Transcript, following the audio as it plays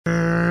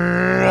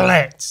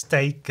Let's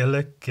take a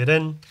look at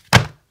an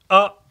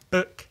art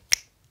book.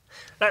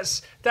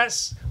 That's.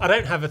 I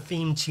don't have a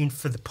theme tune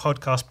for the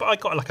podcast, but I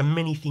got like a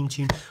mini theme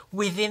tune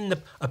within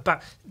the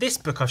about this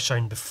book I've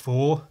shown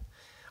before.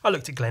 I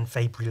looked at Glenn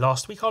Fabry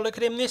last week. I'll look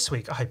at him this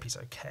week. I hope he's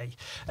okay.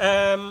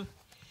 I've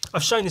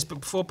shown this book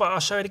before, but I'll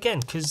show it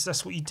again because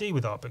that's what you do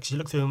with art books. You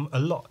look through them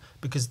a lot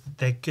because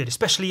they're good,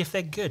 especially if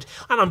they're good.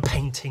 And I'm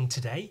painting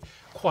today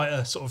quite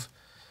a sort of,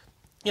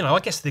 I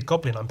guess the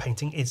goblin I'm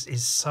painting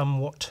is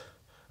somewhat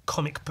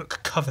comic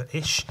book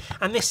cover-ish.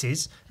 And this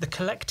is the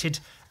collected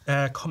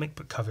comic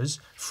book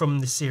covers from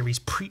the series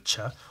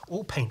Preacher,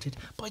 all painted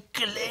by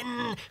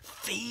Glenn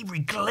Fabry.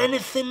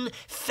 Glenathan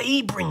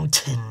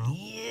Fabrington,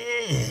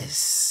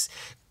 yes.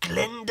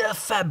 Glenda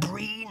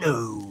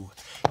Fabrino.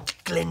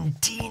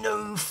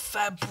 Glendino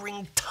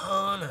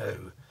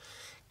Fabringtano.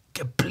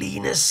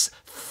 Gablinus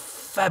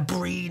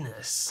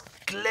Fabrinus.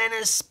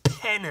 Glenus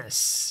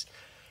Pennis.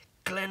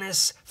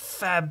 Glenus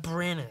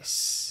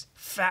Fabrinus.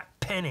 Fat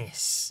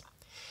Penis.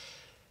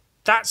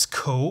 That's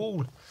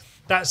cool.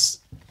 That's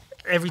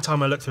every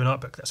time I look through an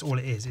art book, that's all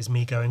it is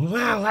me going,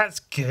 wow,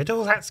 that's good.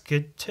 Oh, that's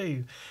good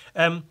too.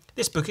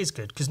 This book is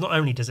good because not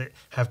only does it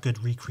have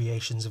good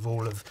recreations of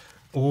all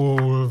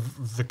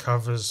of the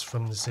covers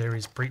from the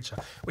series Preacher,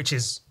 which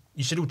is,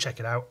 you should all check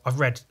it out. I've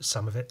read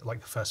some of it,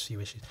 like the first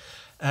few issues.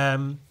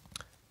 But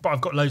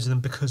I've got loads of them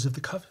because of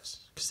the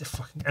covers. Because they're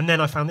fucking... And then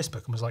I found this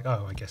book and was like,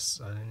 oh, I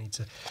guess I don't need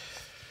to...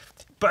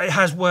 But it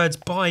has words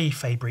by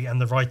Fabry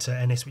and the writer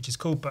Ennis, which is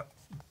cool, but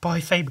by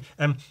Fabry.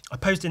 I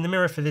posed in the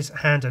mirror for this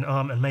hand and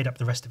arm and made up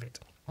the rest of it.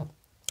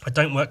 I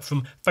don't work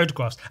from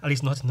photographs, at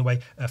least not in the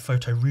way a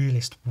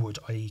photorealist would,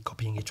 i.e.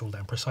 copying it all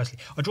down precisely.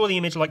 I draw the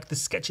image like the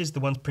sketches, the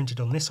ones printed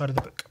on this side of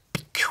the book,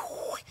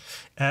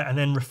 and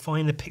then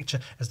refine the picture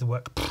as the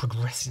work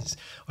progresses.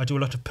 I do a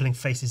lot of pulling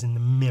faces in the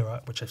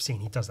mirror, which I've seen.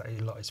 He does that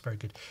a lot. It's very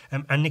good.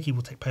 And Nikki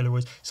will take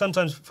Polaroids,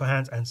 sometimes for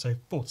hands and so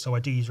forth. So I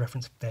do use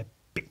reference a fair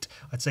bit.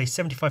 I'd say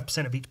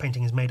 75% of each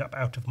painting is made up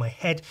out of my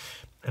head,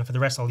 and for the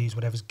rest I'll use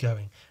whatever's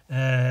going.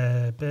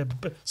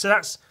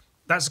 So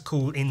that's a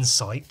cool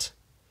insight.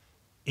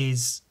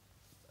 Is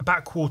about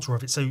a quarter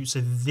of it. So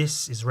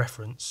this is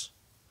reference,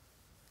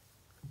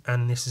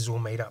 and this is all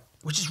made up,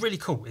 which is really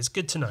cool. It's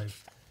good to know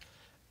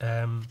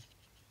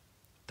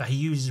that he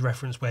uses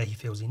reference where he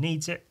feels he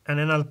needs it,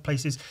 and in other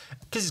places,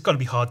 because it's got to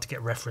be hard to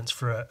get reference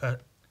for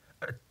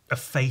a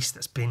face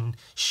that's been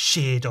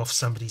sheared off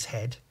somebody's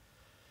head.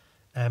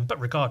 But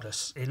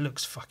regardless, it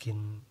looks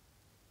fucking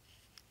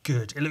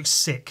good. It looks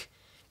sick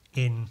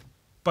in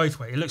both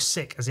ways. It looks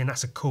sick as in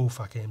that's a cool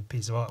fucking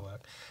piece of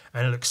artwork,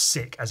 and it looks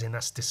sick as in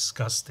that's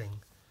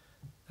disgusting.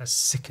 That's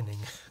sickening.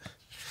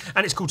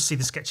 And it's cool to see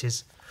the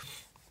sketches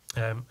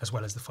as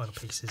well as the final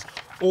pieces.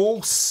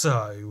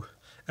 Also,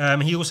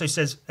 he also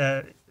says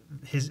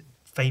his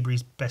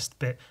Fabry's best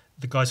bit,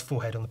 the guy's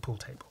forehead on the pool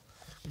table,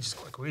 which is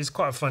quite cool. It's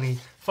quite a funny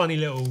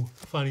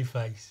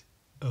face.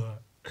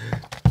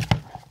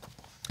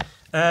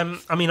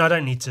 I mean, I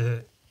don't need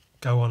to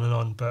go on and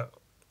on, but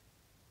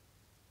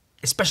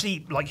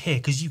especially like here,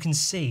 because you can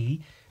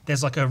see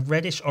there's like a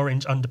reddish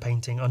orange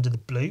underpainting under the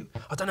blue.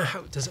 I don't know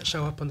how, does it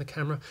show up on the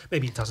camera?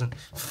 Maybe it doesn't.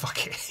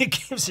 Fuck it.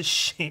 It gives a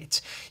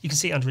shit. You can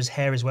see it under his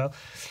hair as well.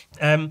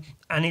 And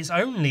it's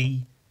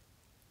only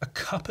a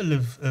couple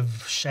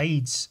of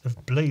shades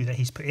of blue that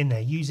he's put in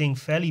there using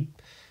fairly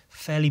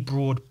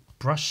broad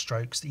brush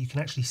strokes that you can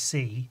actually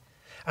see.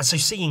 And so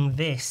seeing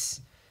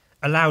this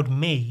allowed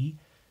me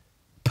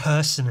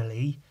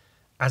personally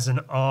as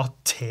an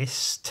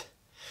artist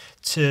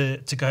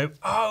to go,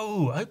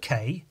 oh,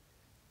 okay,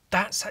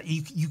 that's how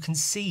you can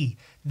see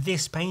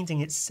this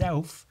painting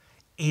itself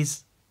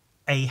is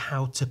a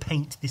how to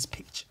paint this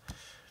picture.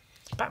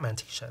 Batman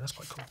t-shirt, that's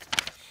quite cool.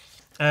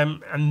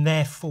 And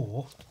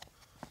therefore,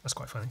 that's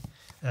quite funny.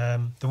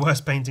 The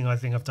worst painting I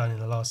think I've done in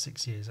the last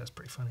 6 years, that's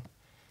pretty funny.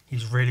 He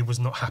really was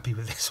not happy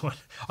with this one.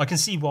 I can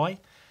see why,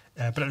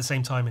 but at the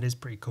same time, it is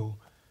pretty cool.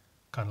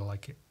 Kind of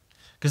like it.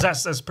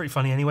 Because that's pretty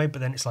funny anyway, but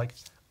then it's like,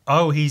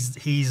 oh,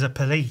 he's a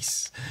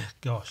police.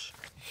 Gosh.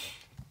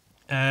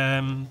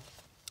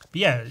 But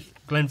yeah,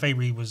 Glenn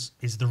Fabry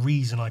is the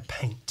reason I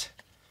paint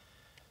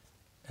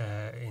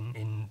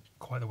in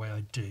quite the way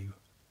I do.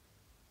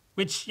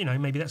 Which,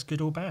 maybe that's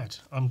good or bad.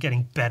 I'm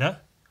getting better.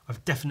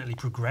 I've definitely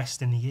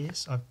progressed in the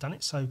years I've done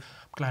it, so I'm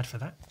glad for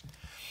that.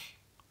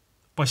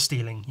 By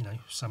stealing,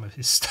 some of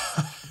his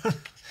stuff.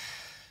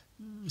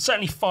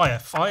 Certainly fire.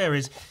 Fire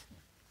is...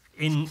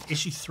 In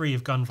issue 3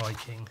 of Gun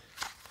Viking,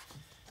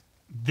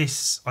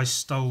 I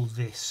stole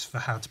this for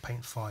how to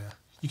paint fire.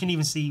 You can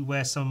even see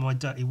where some of my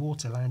dirty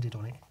water landed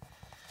on it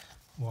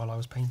while I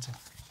was painting.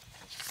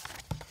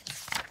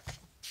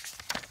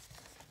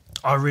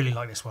 I really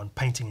like this one.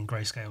 Painting in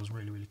grayscale is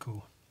really, really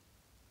cool.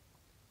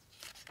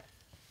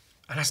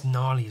 And that's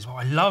gnarly as well.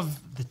 I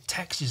love the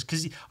textures,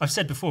 because I've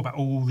said before about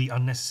all the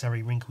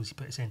unnecessary wrinkles he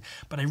puts in,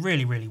 but they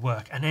really, really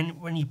work. And then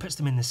when he puts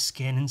them in the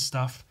skin and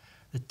stuff,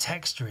 the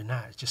texture in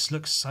that, it just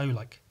looks so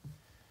like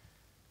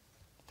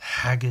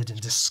haggard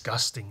and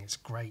disgusting. It's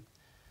great.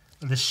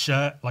 The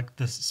shirt, like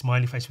the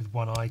smiley face with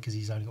one eye, because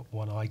he's only got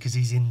one eye, because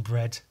he's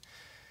inbred.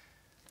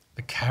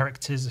 The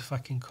characters are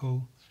fucking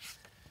cool.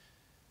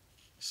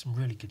 Some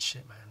really good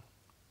shit, man.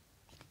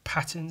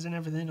 Patterns and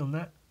everything on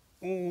that.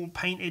 All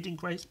painted in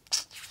grey.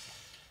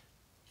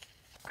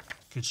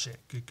 Good shit,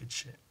 good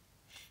shit.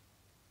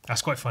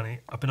 That's quite funny.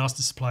 I've been asked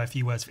to supply a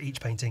few words for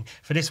each painting.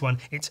 For this one,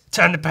 it's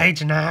turn the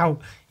page now.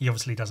 He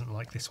obviously doesn't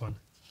like this one.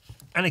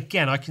 And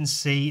again, I can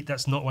see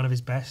that's not one of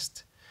his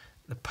best.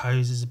 The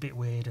pose is a bit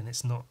weird and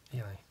it's not, you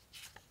know,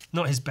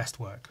 not his best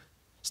work.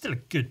 Still a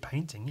good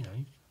painting, you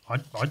know.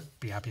 I'd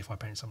be happy if I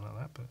painted something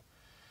like that,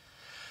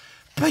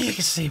 but you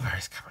can see where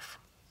it's coming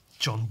from.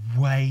 John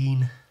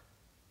Wayne,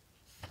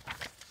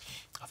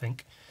 I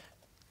think.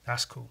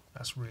 That's cool.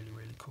 That's really,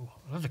 really cool.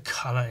 I love the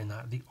colour in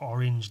that. The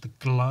orange, the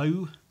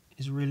glow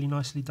is really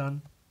nicely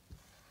done.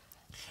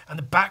 And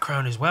the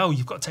background as well,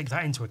 you've got to take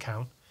that into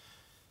account.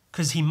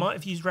 Because he might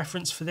have used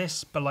reference for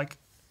this, but like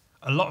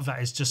a lot of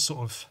that is just sort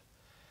of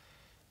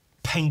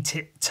paint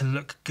it to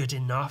look good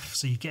enough.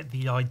 So you get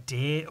the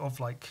idea of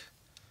like,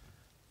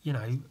 you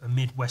know, a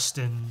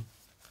Midwestern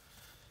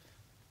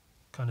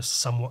kind of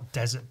somewhat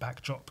desert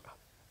backdrop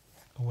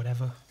or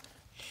whatever.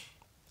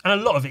 And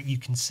a lot of it you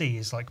can see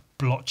is like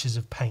blotches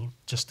of paint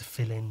just to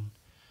fill in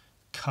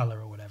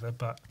colour or whatever,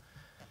 but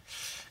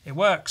it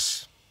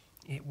works.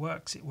 It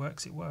works.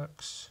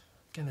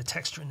 Again, the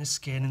texture in the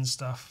skin and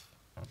stuff.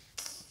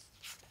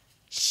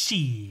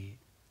 Shit.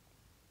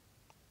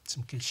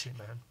 Some good shit,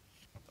 man.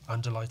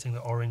 Underlighting the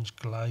orange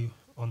glow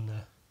on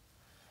the...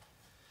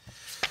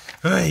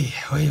 Oi,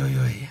 oi, oi,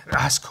 oi.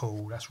 That's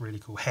cool. That's really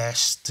cool. Hair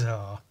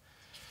star.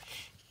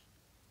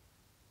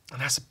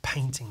 And that's a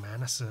painting,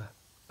 man. That's a...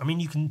 I mean,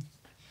 you can...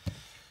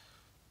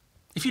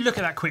 If you look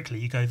at that quickly,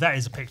 you go, that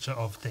is a picture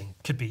of thing.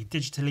 Could be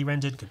digitally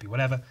rendered, could be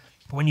whatever.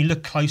 But when you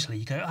look closely,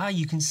 you go,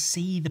 you can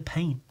see the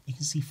paint. You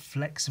can see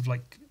flecks of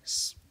like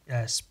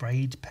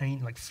sprayed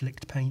paint, like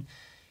flicked paint.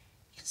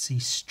 You can see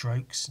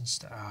strokes and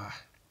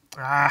stuff.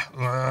 That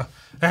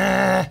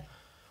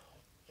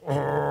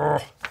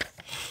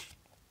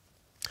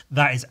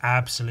is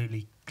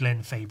absolutely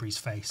Glenn Fabry's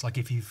face. Like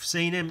if you've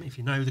seen him, if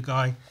you know the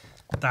guy,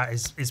 that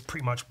is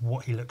pretty much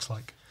what he looks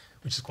like,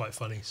 which is quite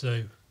funny.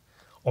 So...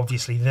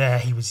 obviously there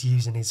he was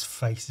using his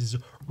face as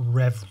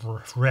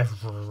reference.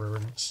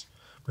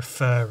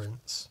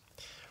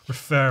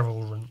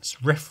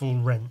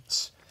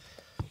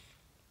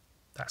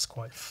 That's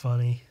quite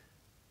funny.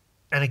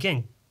 And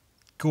again,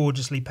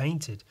 gorgeously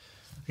painted.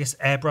 I guess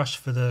airbrush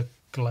for the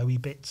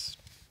glowy bits.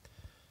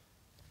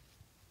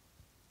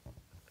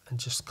 And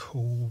just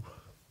cool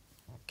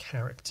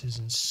characters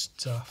and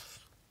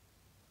stuff.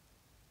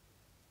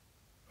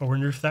 I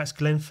wonder if that's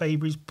Glenn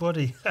Fabry's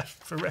body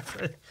for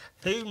reference.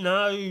 Who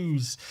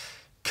knows?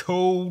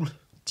 Cool.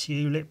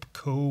 Tulip,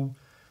 cool.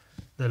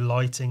 The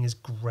lighting is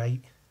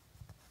great.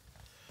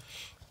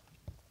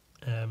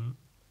 And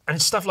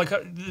stuff like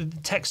the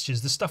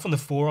textures, the stuff on the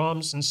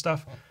forearms and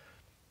stuff,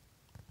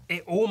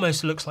 it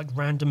almost looks like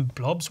random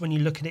blobs when you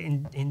look at it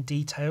in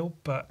detail,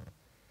 but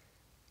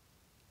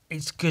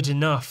it's good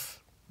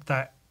enough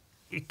that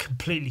it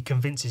completely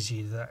convinces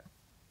you that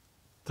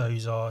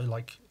those are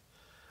like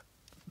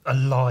a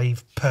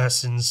live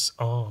person's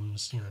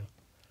arms, you know.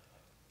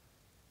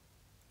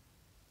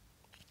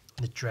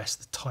 The dress,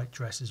 the tight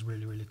dress is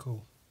really, really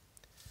cool.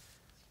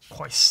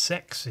 Quite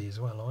sexy as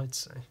well, I'd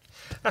say.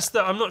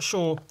 I'm not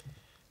sure.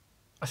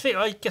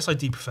 I guess I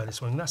do prefer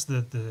this one. That's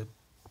the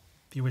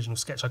original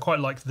sketch. I quite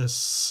like the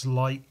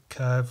slight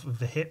curve of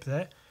the hip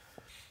there.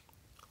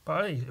 But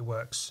I think it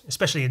works,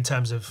 especially in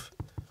terms of,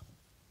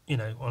 you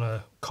know, on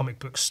a comic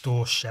book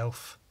store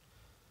shelf,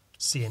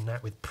 seeing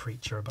that with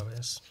Preacher above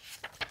it.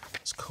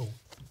 It's cool.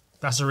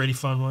 That's a really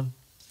fun one.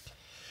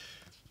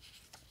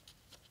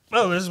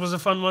 Oh, this was a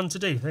fun one to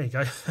do. There you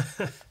go.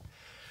 I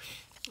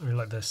really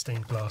like the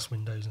stained glass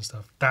windows and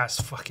stuff.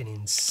 That's fucking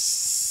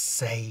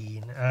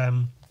insane.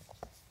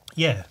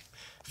 Yeah,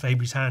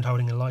 Fabry's hand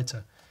holding a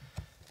lighter.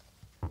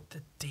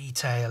 The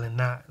detail in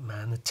that,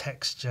 man. The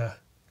texture.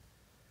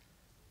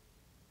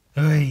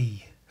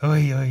 Oi,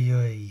 oi, oi,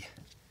 oi.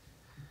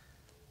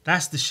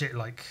 That's the shit,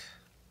 like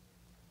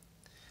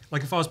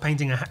if I was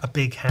painting a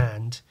big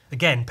hand,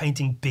 again,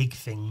 painting big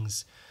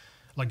things,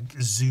 like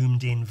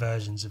zoomed in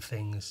versions of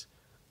things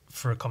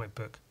for a comic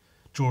book,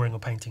 drawing or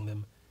painting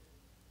them,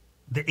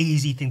 the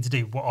easy thing to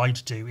do, what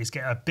I'd do, is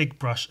get a big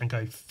brush and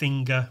go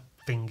finger,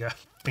 finger,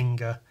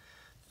 finger,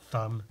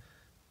 thumb,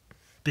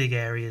 big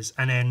areas,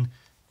 and then,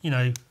 you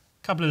know, a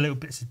couple of little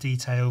bits of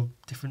detail,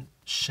 different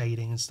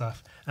shading and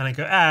stuff, and then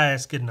go,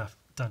 it's good enough,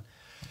 done.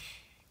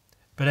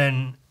 But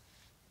then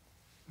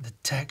the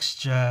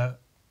texture,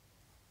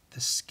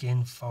 the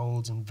skin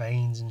folds and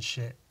veins and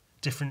shit,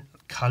 different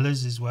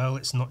colours as well.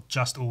 It's not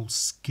just all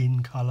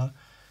skin colour,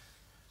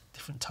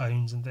 different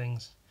tones and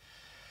things.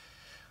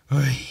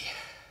 Oy,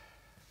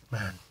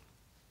 man.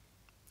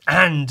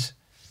 And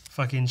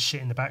fucking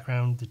shit in the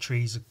background. The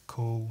trees are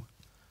cool.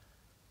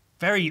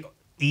 Very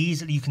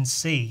easily you can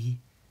see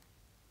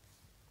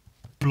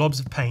blobs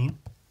of paint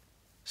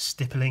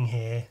stippling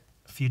here,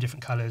 a few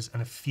different colours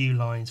and a few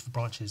lines for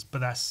branches, but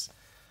that's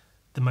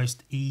the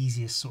most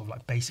easiest sort of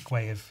like basic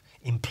way of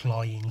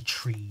implying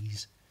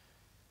trees.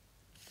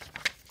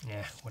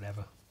 Yeah,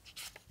 whatever.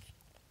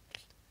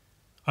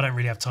 I don't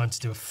really have time to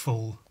do a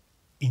full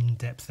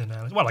in-depth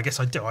analysis. Well, I guess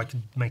I do. I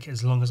can make it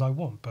as long as I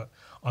want, but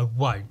I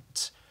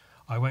won't.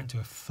 I won't do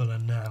a full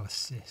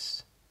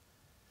analysis.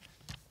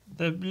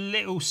 The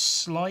little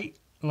slight,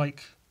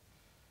 like,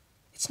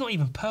 it's not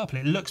even purple.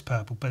 It looks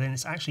purple, but then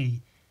it's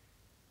actually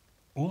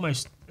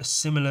almost a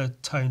similar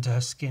tone to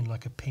her skin,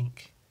 like a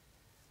pink.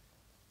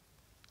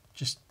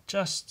 Just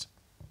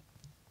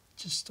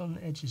on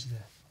the edges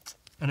there.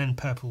 And then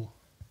purple.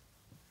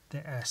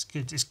 That's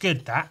good. It's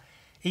good, that.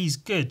 He's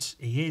good.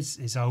 He is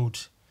his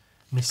old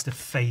Mr.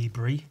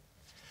 Fabry.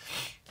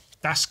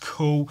 That's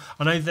cool.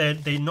 I know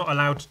they're not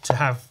allowed to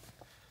have,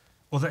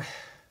 or that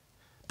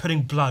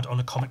putting blood on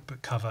a comic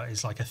book cover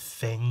is like a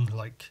thing.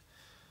 Like,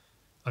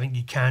 I think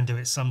you can do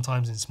it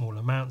sometimes in small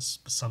amounts,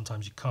 but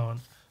sometimes you can't.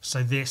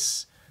 So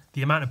this,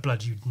 the amount of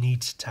blood you'd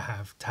need to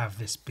have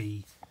this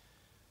be,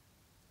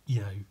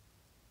 you know,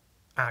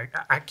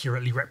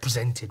 accurately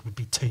represented would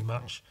be too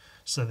much.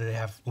 So that they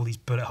have all these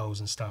bullet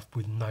holes and stuff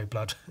with no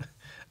blood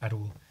at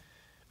all,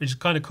 which is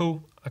kind of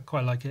cool. I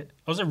quite like it.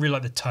 I also really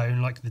like the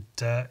tone, like the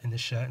dirt in the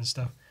shirt and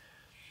stuff.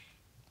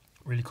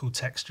 Really cool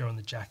texture on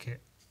the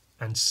jacket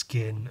and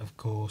skin, of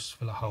course,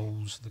 full of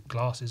holes. The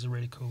glasses are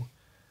really cool.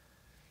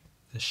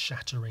 The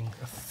shattering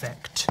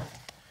effect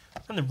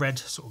and the red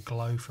sort of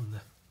glow from the.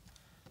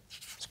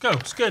 It's cool.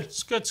 It's good.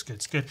 It's good. It's good.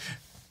 It's good.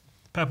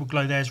 Purple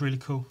glow there is really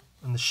cool,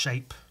 and the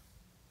shape,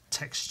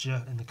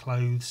 texture in the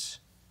clothes.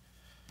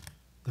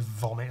 The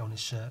vomit on his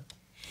shirt.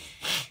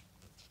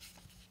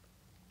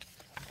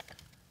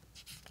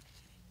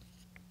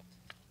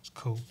 It's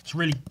cool. It's a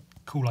really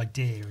cool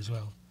idea as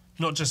well.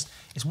 Not just,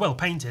 it's well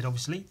painted,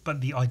 obviously, but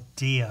the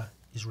idea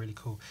is really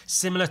cool.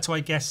 Similar to,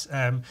 I guess,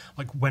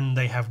 like when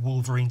they have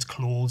Wolverine's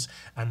claws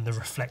and the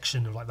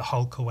reflection of like the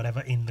Hulk or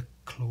whatever in the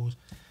claws.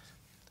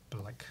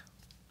 But like,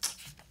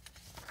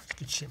 it's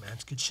good shit, man.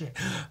 It's good shit.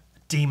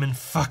 Demon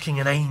fucking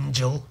an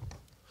angel.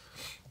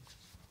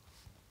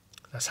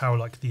 That's how,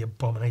 like, the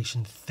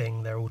abomination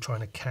thing they're all trying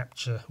to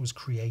capture was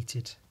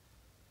created.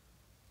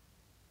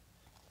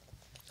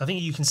 I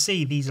think you can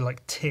see these are,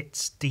 like,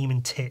 tits,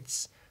 demon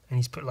tits, and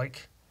he's put,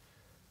 like,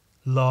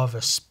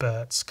 lava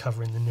spurts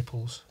covering the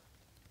nipples.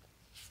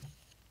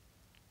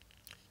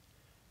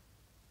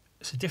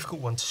 It's a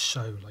difficult one to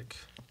show, like,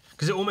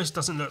 because it almost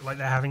doesn't look like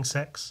they're having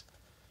sex.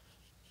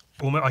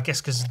 Almost, I guess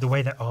because the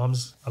way their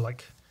arms are,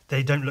 like,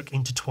 they don't look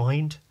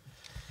intertwined,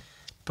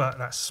 but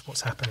that's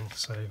what's happening,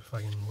 so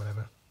fucking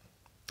whatever.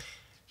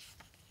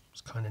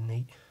 Kind of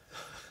neat.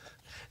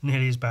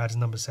 Nearly as bad as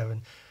number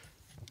 7.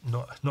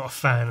 Not a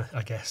fan,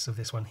 I guess, of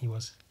this one. He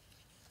was.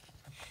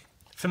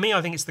 For me,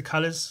 I think it's the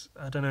colours.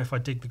 I don't know if I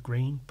dig the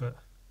green, but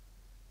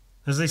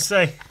as they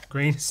say,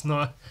 green is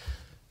not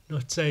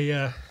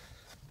a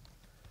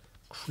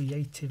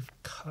creative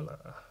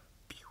colour.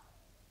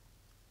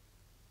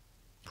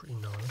 Pretty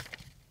gnarly.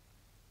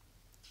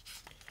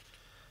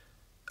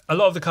 A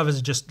lot of the covers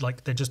are just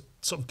like, they're just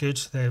sort of good.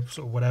 They're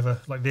sort of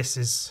whatever. Like this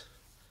is,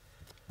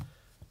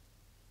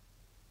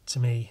 to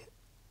me,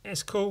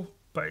 it's cool,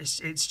 but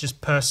it's just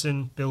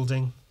person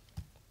building.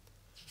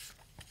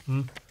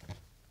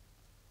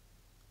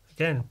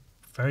 Again,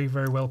 very,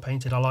 very well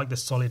painted. I like the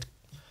solid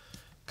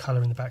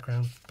colour in the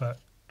background, but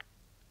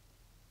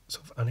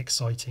sort of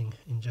unexciting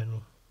in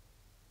general.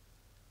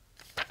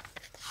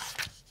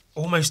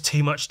 Almost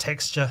too much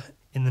texture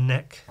in the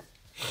neck.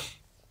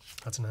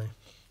 I don't know.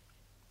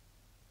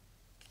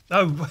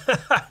 Oh,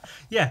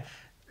 yeah.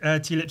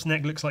 Tulip's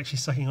neck looks like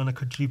she's sucking on a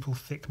quadruple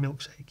thick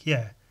milkshake.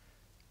 Yeah.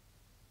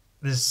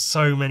 There's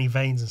so many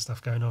veins and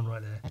stuff going on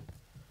right there.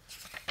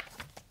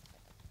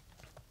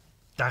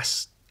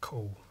 That's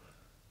cool.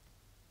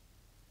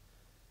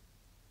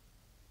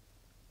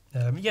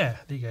 Yeah,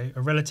 there you go.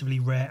 A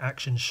relatively rare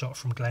action shot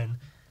from Glenn.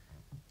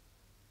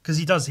 Because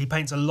he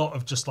paints a lot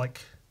of just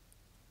like...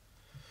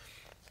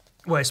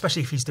 Well,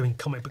 especially if he's doing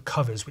comic book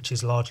covers, which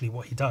is largely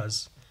what he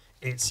does.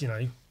 It's, you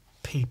know,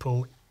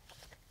 people,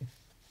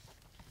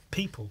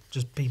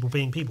 just people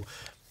being people.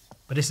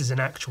 But this is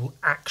an actual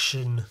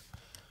action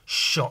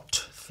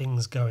shot,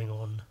 things going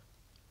on,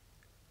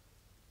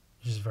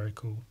 which is very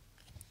cool.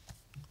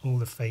 All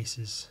the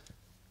faces.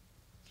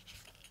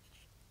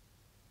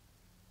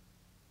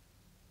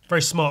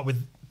 Very smart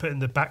with putting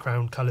the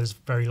background colours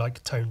very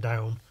like toned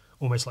down,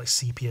 almost like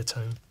sepia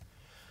tone,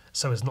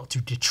 so as not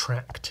to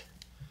detract.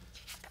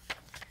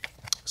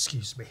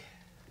 Excuse me.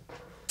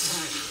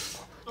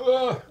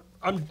 Ugh,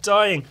 I'm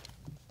dying.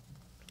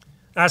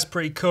 That's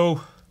pretty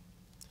cool.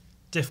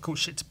 Difficult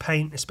shit to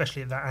paint,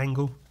 especially at that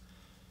angle.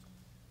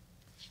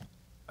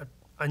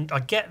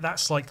 I get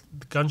that's like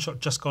the gunshot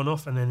just gone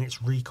off and then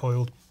it's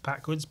recoiled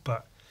backwards,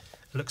 but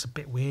it looks a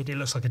bit weird. It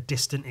looks like a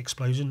distant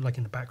explosion, like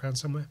in the background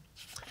somewhere.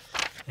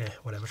 Yeah,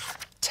 whatever.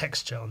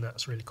 Texture on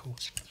that's really cool.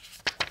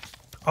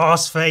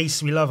 Arse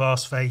face, we love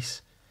arse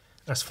face.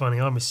 That's funny.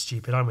 I'm with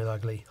stupid. I'm with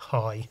ugly.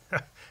 Hi.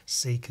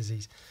 See, because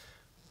he's...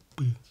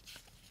 Boo.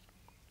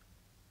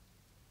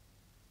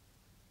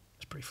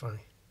 It's pretty funny.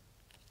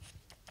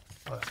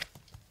 But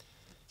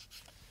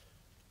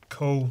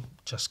cool.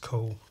 Just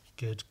cool.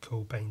 Good,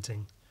 cool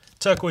painting.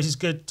 Turquoise is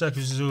good.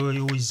 Turquoise is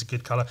always a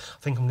good colour. I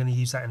think I'm going to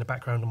use that in the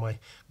background of my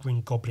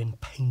Green Goblin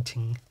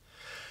painting.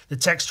 The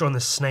texture on the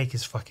snake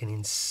is fucking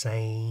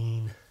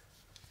insane.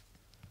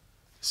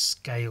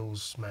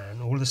 Scales,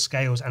 man. All the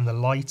scales and the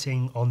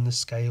lighting on the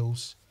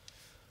scales.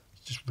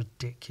 It's just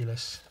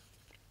ridiculous.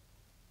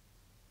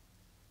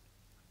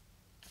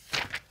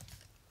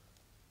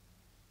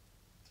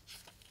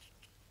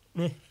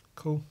 Yeah,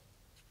 cool.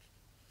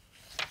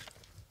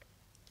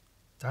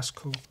 That's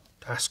cool.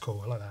 That's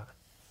cool. I like that.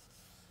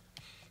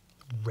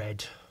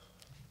 Red.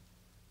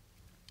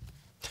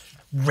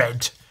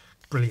 Red.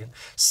 Brilliant.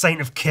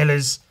 Saint of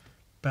Killers.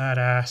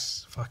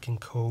 Badass. Fucking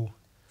cool.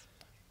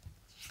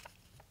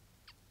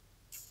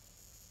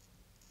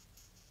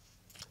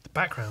 The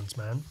backgrounds,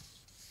 man.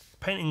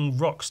 Painting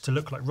rocks to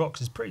look like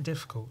rocks is pretty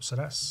difficult, so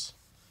that's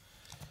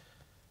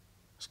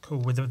cool.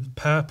 With the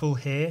purple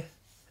here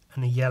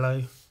and the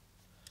yellow,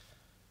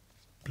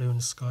 blue in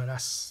the sky,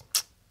 that's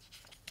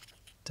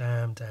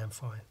damn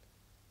fine.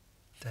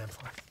 Damn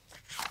fine.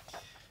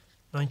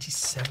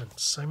 97,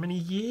 so many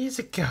years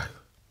ago.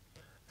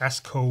 That's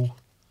cool.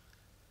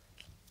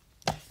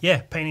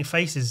 Yeah, painting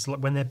faces like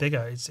when they're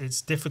bigger,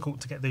 it's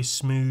difficult to get those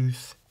smooth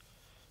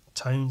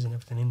tones and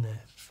everything in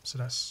there. So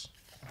that's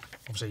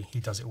obviously he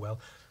does it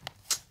well.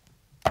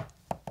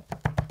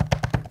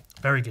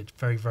 Very good,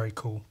 very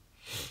cool.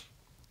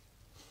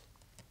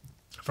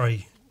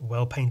 Very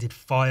well painted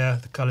fire.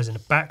 The colours in the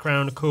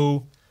background are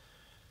cool.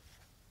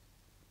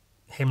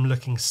 Him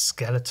looking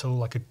skeletal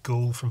like a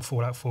ghoul from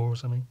Fallout 4 or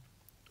something.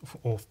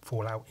 Or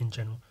Fallout in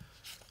general.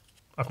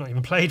 I've not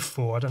even played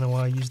 4. I don't know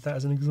why I used that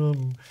as an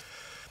example.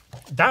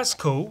 That's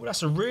cool.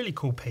 That's a really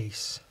cool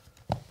piece.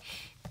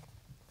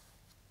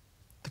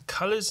 The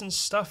colours and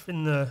stuff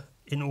in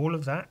all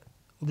of that.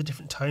 All the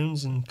different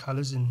tones and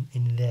colours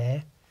in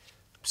there.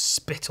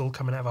 Spittle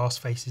coming out of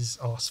Arseface's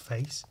arse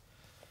face.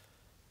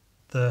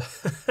 The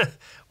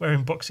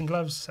wearing boxing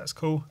gloves, that's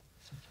cool.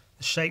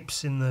 The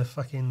shapes in the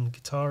fucking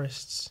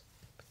guitarists.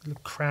 The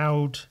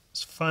crowd,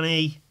 it's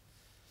funny.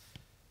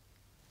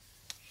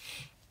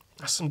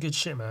 That's some good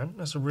shit, man.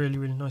 That's a really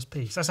nice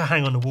piece. That's a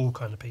hang on the wall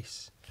kind of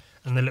piece.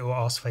 And the little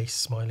arse face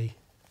smiley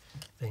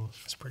thing,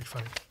 that's pretty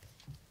funny.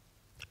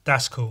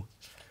 That's cool.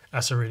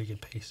 That's a really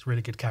good piece.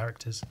 Really good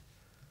characters.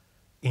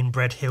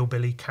 Inbred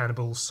hillbilly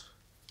cannibals.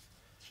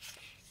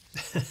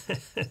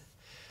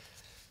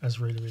 That's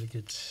really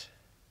good.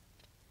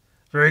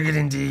 Very good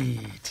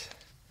indeed.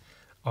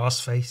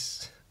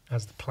 Arseface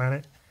as the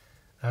planet.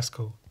 That's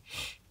cool.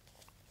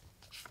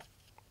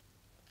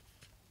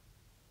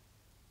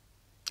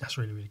 That's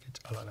really good.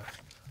 I like that.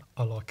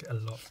 I like it a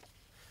lot.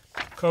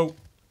 Cool.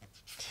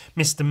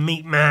 Mr.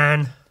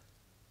 Meatman.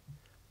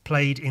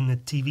 Played in the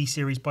TV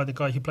series by the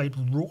guy who played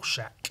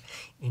Rorschach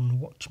in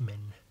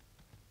Watchmen.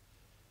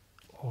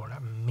 Oh,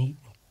 that meat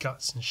and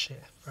guts and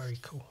shit. Very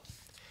cool.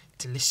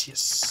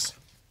 Delicious.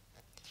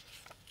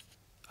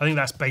 I think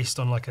that's based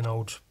on like an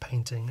old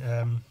painting.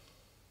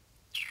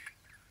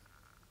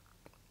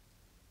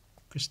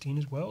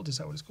 Christina's World, is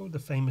that what it's called? The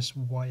famous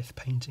Wyeth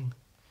painting.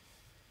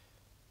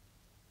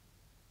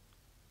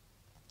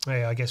 Oh,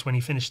 yeah, I guess when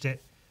he finished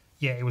it,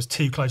 yeah, it was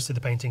too close to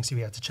the painting, so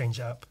we had to change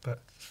it up. But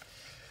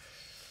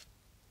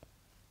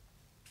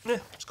yeah,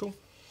 it's cool.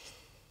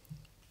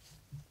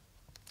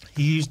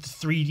 He used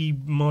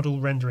 3D model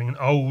rendering, an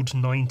old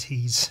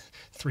 90s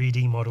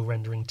 3D model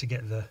rendering to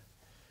get the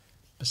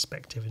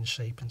perspective and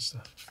shape and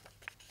stuff.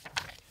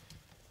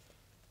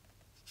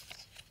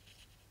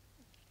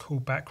 Cool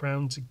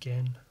backgrounds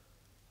again.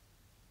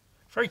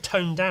 Very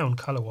toned down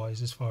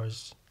colour-wise as far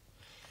as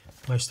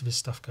most of his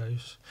stuff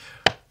goes.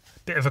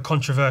 Bit of a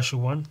controversial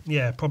one.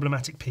 Yeah,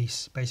 problematic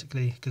piece,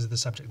 basically, because of the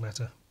subject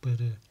matter. But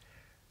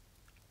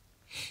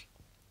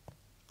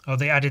oh,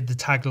 they added the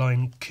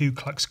tagline Ku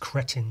Klux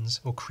Cretins,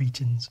 or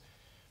Cretins,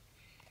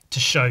 to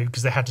show,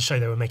 because they had to show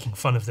they were making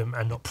fun of them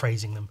and not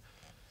praising them.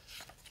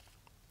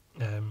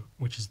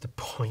 Which is the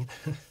point.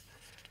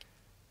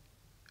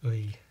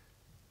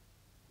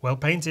 Well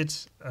painted,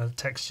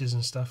 textures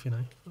and stuff, you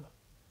know.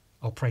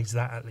 I'll praise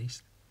that at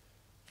least.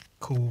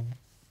 Cool,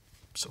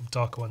 sort of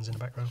darker ones in the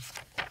background.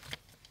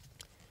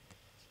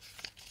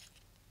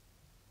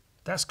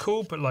 That's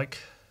cool, but like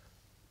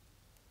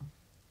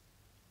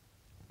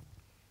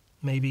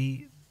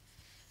maybe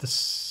the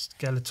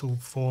skeletal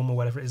form or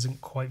whatever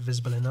isn't quite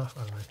visible enough.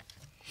 I don't know.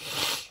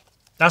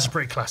 That's a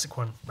pretty classic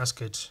one. That's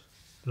good.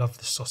 Love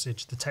the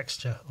sausage, the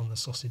texture on the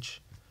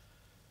sausage.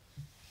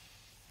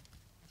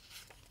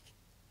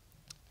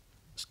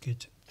 It's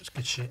good. It's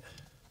good shit.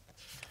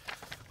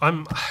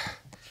 I'm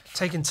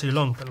taking too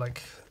long, but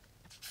like,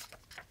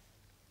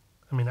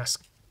 I mean, that's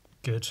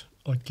good,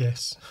 I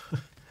guess.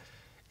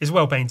 It's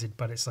well painted,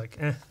 but it's like,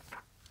 eh.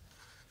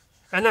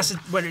 And that's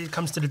when it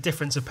comes to the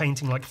difference of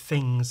painting like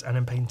things and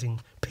then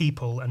painting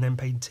people and then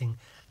painting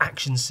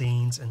action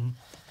scenes, and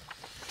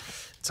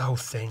it's a whole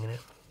thing, and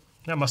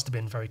that must have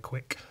been very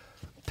quick.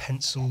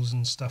 Pencils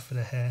and stuff for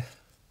the hair.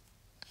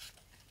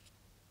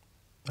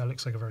 That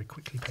looks like a very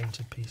quickly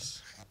painted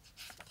piece.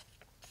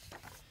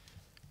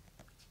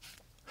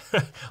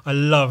 I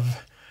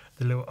love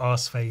the little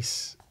arse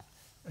face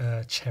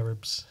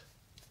cherubs.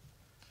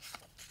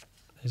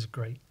 Those are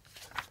great.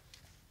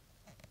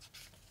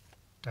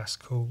 That's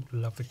cool.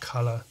 Love the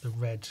colour, the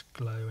red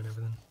glow and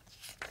everything.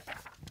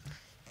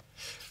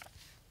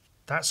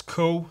 That's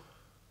cool.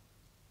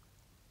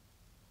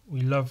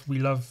 We love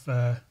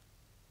I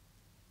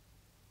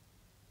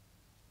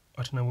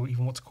don't know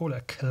even what to call it,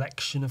 a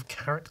collection of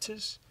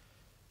characters.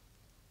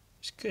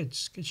 It's good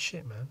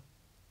shit, man.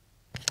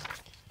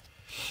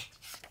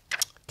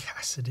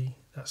 Cassidy,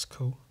 that's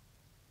cool.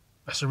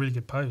 That's a really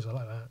good pose, I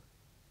like that.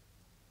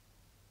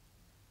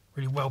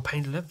 Really well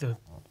painted. Look at the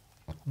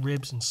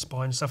ribs and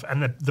spine and stuff.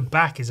 And the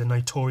back is a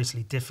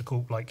notoriously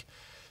difficult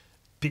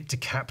bit to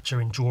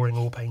capture in drawing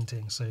or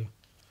painting, so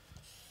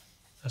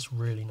that's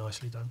really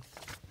nicely done.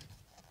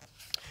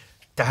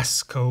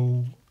 That's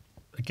cool.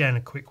 Again,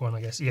 a quick one,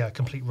 I guess. Yeah, a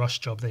complete rush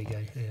job. There you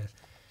go. Yeah.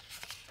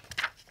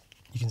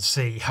 You can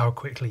see how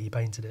quickly he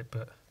painted it,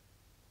 but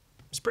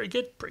it's pretty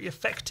good, pretty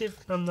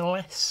effective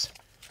nonetheless.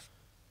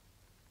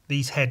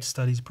 These head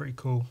studies are pretty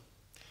cool.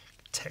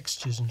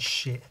 Textures and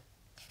shit.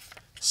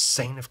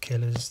 Saint of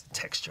Killers,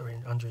 texture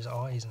under his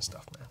eyes and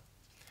stuff, man.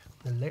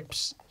 The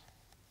lips.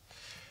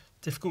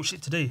 Difficult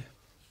shit to do.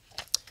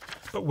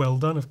 But well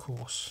done, of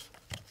course.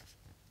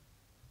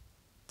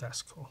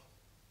 That's cool.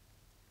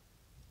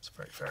 It's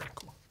very, very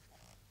cool.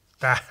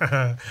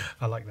 I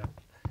like that.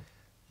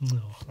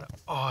 Oh, that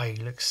eye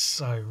looks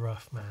so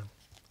rough, man.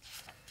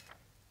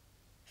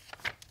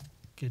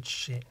 Good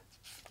shit.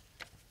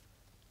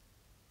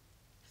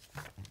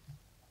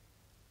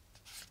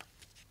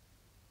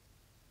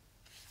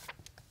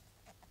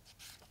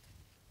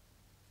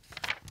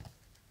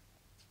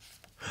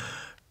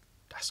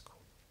 That's cool.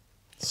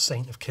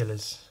 Saint of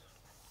Killers.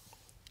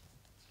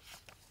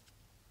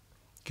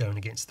 Going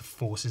against the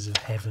forces of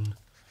heaven.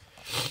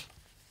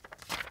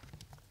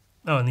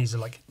 Oh, and these are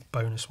like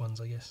bonus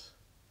ones, I guess.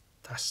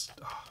 That's...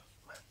 oh,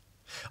 man.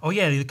 Oh,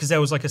 yeah, because there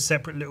was like a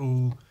separate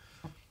little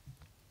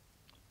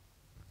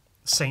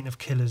Saint of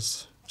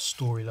Killers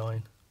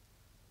storyline.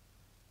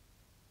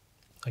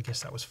 I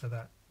guess that was for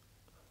that.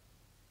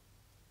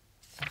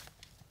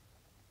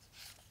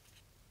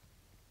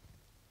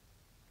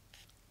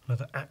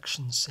 Another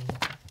action scene.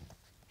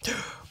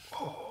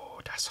 Oh,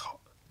 that's hot.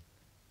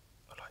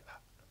 I like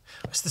that.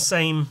 It's the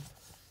same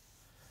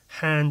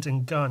hand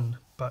and gun,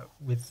 but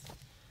with...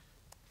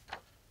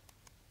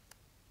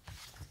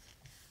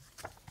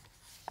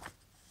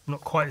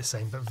 not quite the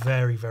same, but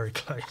very, very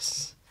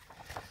close.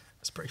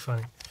 That's pretty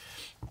funny.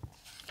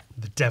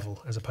 The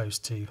devil as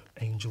opposed to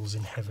angels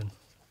in heaven.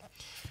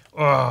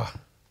 Oh,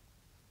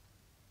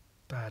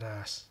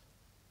 badass.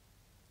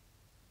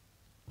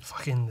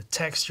 Fucking the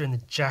texture in the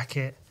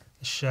jacket,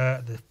 the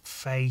shirt, the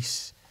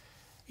face,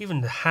 even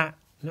the hat,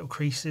 little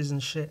creases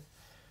and shit.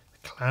 The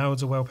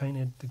clouds are well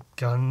painted, the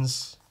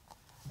guns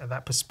at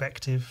that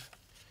perspective.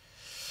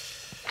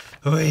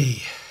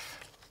 Oi,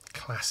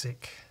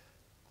 classic.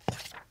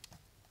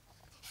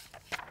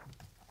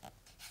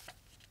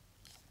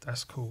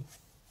 That's cool.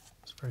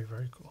 It's very,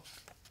 very cool.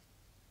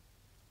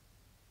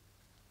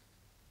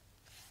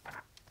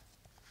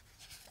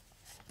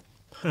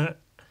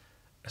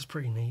 That's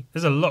pretty neat.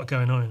 There's a lot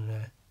going on in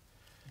there.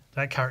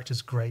 That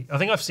character's great. I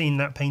think I've seen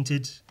that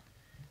painted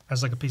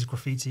as like a piece of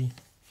graffiti.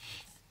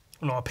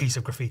 Well, not a piece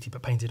of graffiti,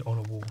 but painted on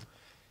a wall.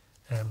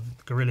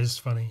 Gorilla's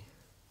funny.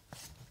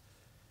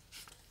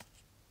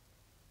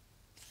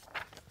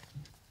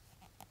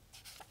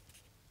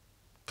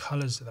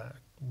 Colours of that are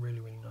really,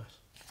 really nice.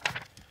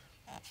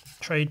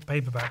 Trade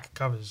paperback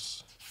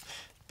covers.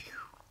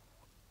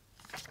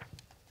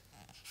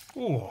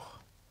 Oh,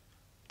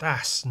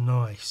 that's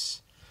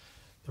nice.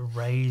 The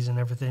rays and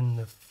everything,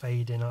 the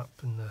fading up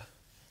and the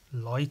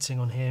lighting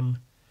on him.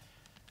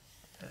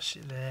 That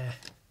shit there.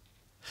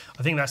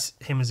 I think that's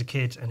him as a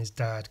kid and his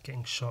dad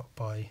getting shot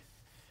by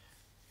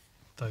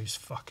those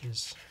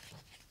fuckers.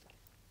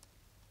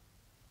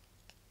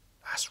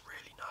 That's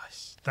really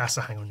nice. That's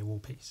a hang on your wall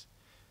piece.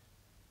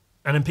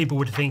 And then people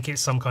would think it's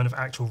some kind of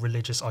actual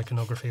religious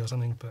iconography or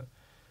something, but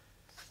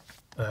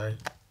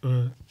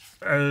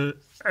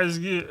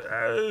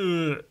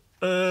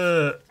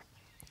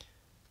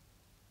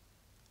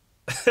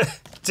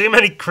too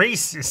many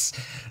creases.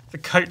 The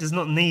coat does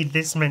not need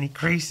this many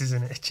creases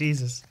in it.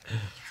 Jesus.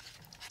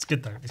 It's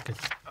good though. It's good.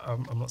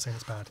 I'm not saying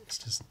it's bad. It's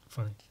just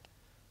funny.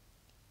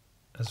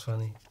 That's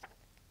funny.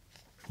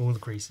 All the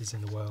creases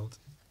in the world.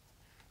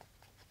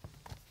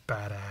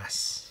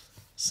 Badass.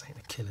 Saint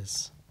of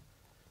Killers.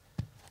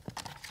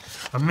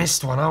 I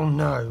missed one. Oh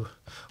no.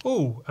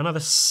 Oh, another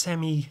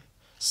semi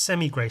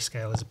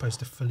grayscale as opposed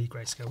to fully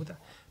grayscale with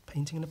that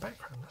painting in the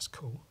background. That's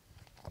cool.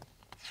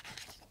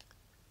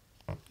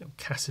 Little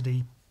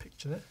Cassidy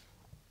picture there.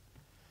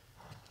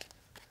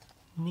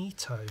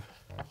 Neato.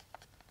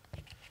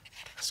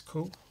 That's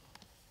cool.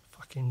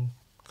 Fucking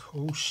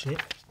cool shit.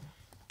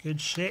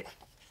 Good shit.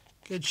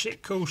 Good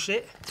shit, cool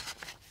shit.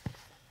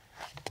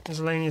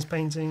 Miscellaneous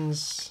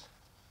paintings.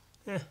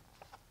 Yeah.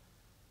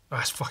 Oh,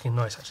 that's fucking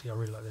nice actually. I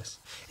really like this.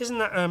 Isn't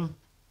that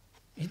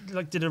he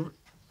like did a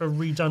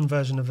redone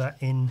version of that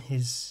in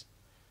his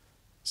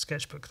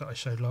sketchbook that I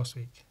showed last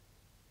week.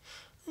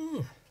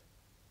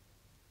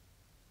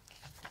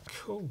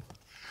 Cool.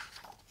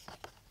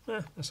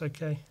 That's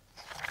okay.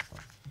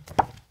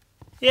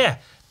 Yeah,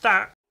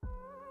 that